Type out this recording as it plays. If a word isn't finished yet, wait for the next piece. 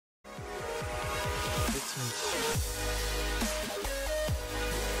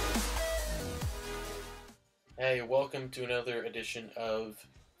Hi, welcome to another edition of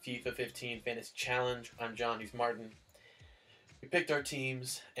FIFA 15 Fantasy Challenge. I'm John, he's Martin. We picked our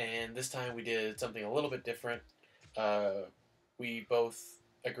teams, and this time we did something a little bit different. We both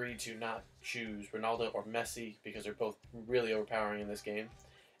agreed to not choose Ronaldo or Messi because they're both really overpowering in this game.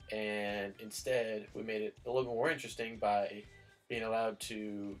 And instead, we made it a little bit more interesting by being allowed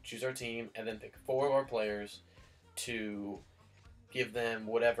to choose our team and then pick 4 of our players to give them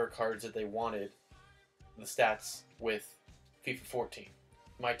whatever cards that they wanted the stats with FIFA 14.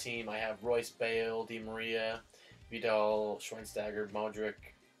 My team, I have Royce, Bale, Di Maria, Vidal, Schweinsteiger, Modric,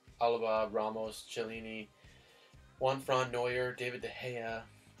 Alaba, Ramos, Cellini, Juan Fran, Neuer, David De Gea,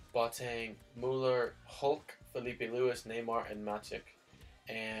 Boateng, Müller, Hulk, Felipe Luis, Neymar, and Matic.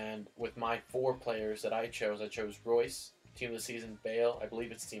 And with my 4 players that I chose Royce, Team of the Season, Bale, I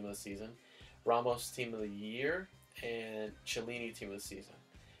believe it's Team of the Season, Ramos, Team of the Year, and Cellini, Team of the Season.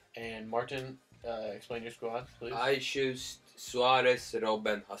 And Martin, explain your squad, please. I choose Suarez,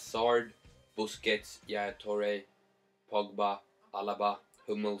 Robben, Hazard, Busquets, Yaya Touré, Pogba, Alaba,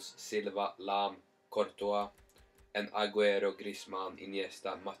 Hummels, Silva, Lam, Courtois, and Agüero, Griezmann,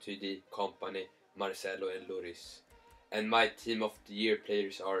 Iniesta, Matuidi, Company, Marcelo, and Lloris. And my team of the year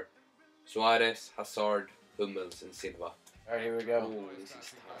players are Suarez, Hazard, Hummels, and Silva. Alright, here we go. Oh, this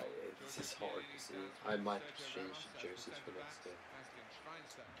is tired. This is hard to see. I might change the jerseys for next day.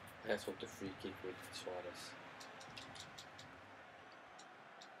 I just want the free kick with Suarez.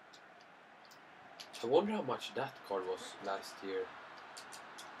 I wonder how much that card was last year.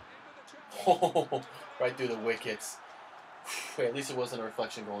 Oh, right through the wickets. Wait, at least it wasn't a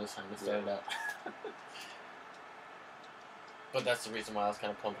reflection goal this time. It started out. But that's the reason why I was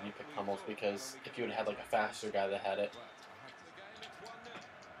kind of pumped when you picked Hummels, because if you would have had like a faster guy that had it.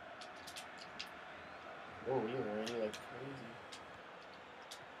 Oh, you were already like crazy.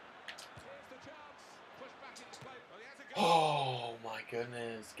 Oh my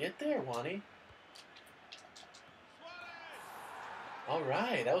goodness. Get there, Wani.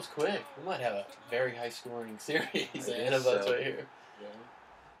 Alright, that was quick. We might have a very high scoring series ahead of us right here. Yeah.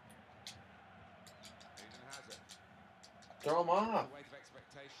 Throw him off.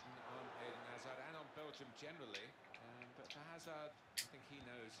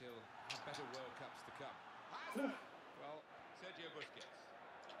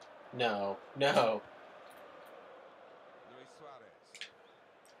 No, no.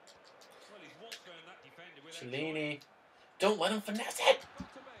 Cellini. Don't let him finesse it!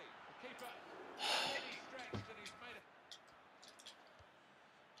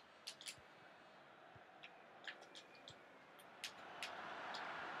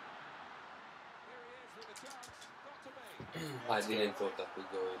 I didn't thought that would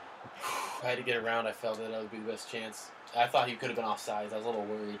go in. I had to get around. I felt that would be the best chance. I thought he could have been offsides. I was a little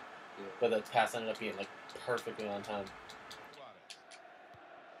worried. Yeah. But that pass ended up being like perfectly on time.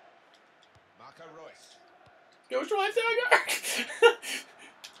 Go Schweinsteiger!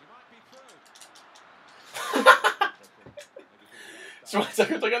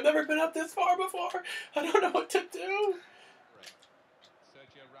 Schweinsteiger's like, I've never been up this far before. I don't know what to do.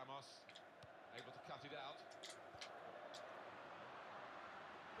 Ramos able to cut it out.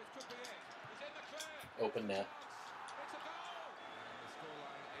 This could be it. He's in the clear. Open net. It's a goal. And the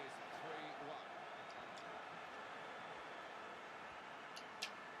scoreline is 3-1.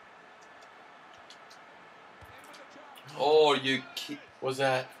 Oh, you keep. Was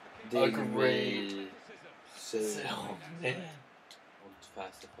that a great save? Oh, man. On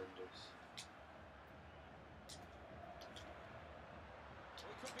fast defenders.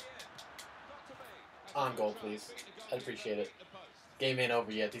 On goal, please. I'd appreciate it. Game ain't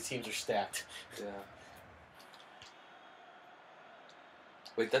over yet. These teams are stacked. Yeah.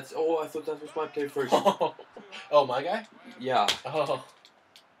 Wait, that's. Oh, I thought that was my player first. Oh, my guy? Yeah. Oh.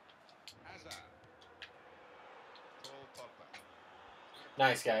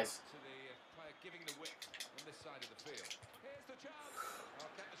 Nice, guys.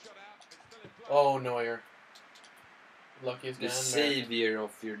 Oh, Neuer. Luckiest guy The in savior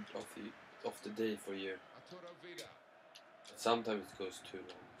of the day for you. Sometimes it goes too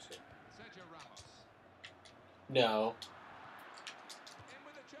long. So. No.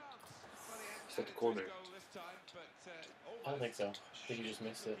 Is that the corner? I don't think so. I think you just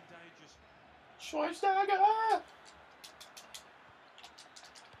missed it. Schweinsteiger!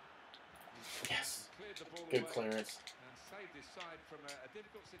 Yes. Good clearance. And saved his side from a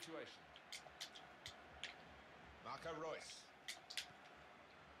difficult situation. Marco Royce.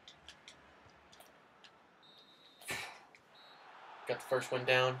 Got the first one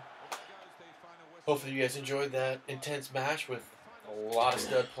down. Hopefully you guys enjoyed that intense match with a lot of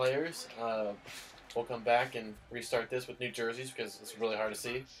stud players. we'll come back and restart this with new jerseys because it's really hard to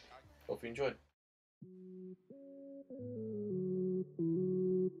see. Hope you enjoyed.